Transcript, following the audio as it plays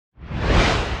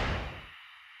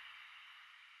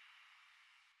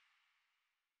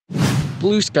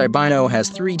Blue Sky Bino has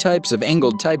 3 types of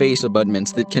angled Tibase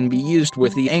abutments that can be used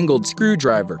with the angled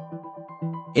screwdriver: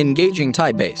 engaging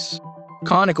Tibase,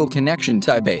 conical connection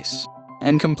Tibase,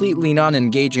 and completely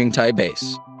non-engaging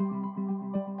Tibase.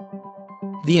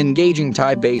 The engaging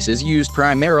Tibase is used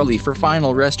primarily for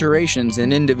final restorations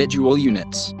in individual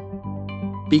units.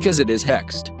 Because it is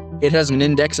hexed, it has an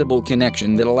in-dexible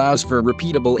connection that allows for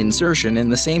repeatable insertion in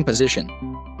the same position.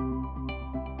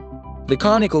 The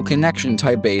conical connection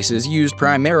Tibase is used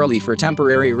primarily for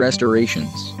temporary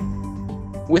restorations.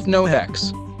 With no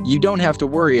hex, you don't have to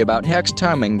worry about hex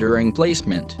timing during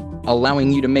placement,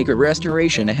 allowing you to make a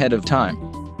restoration ahead of time.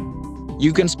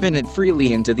 You can spin it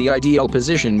freely into the ideal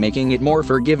position, making it more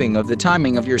forgiving of the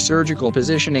timing of your surgical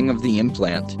positioning of the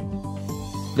implant.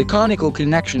 The conical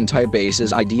connection Tibase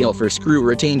is ideal for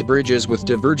screw-retained bridges with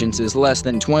divergences less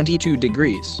than 22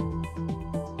 degrees.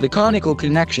 The conical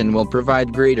connection will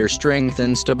provide greater strength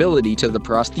and stability to the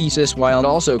prosthesis while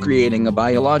also creating a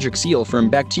biologic seal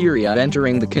from bacteria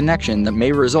entering the connection that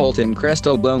may result in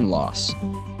crestal bone loss.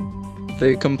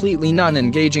 The completely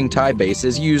non-engaging Tibase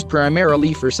is used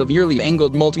primarily for severely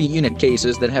angled multi-unit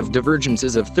cases that have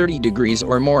divergences of 30 degrees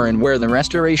or more and where the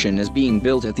restoration is being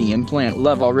built at the implant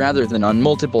level rather than on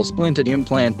multiple splinted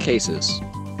implant cases.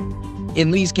 In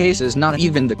these cases, not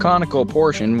even the conical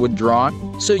portion would draw,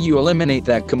 so you eliminate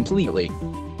that completely.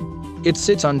 It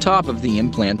sits on top of the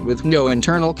implant with no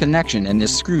internal connection and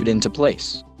is screwed into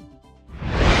place.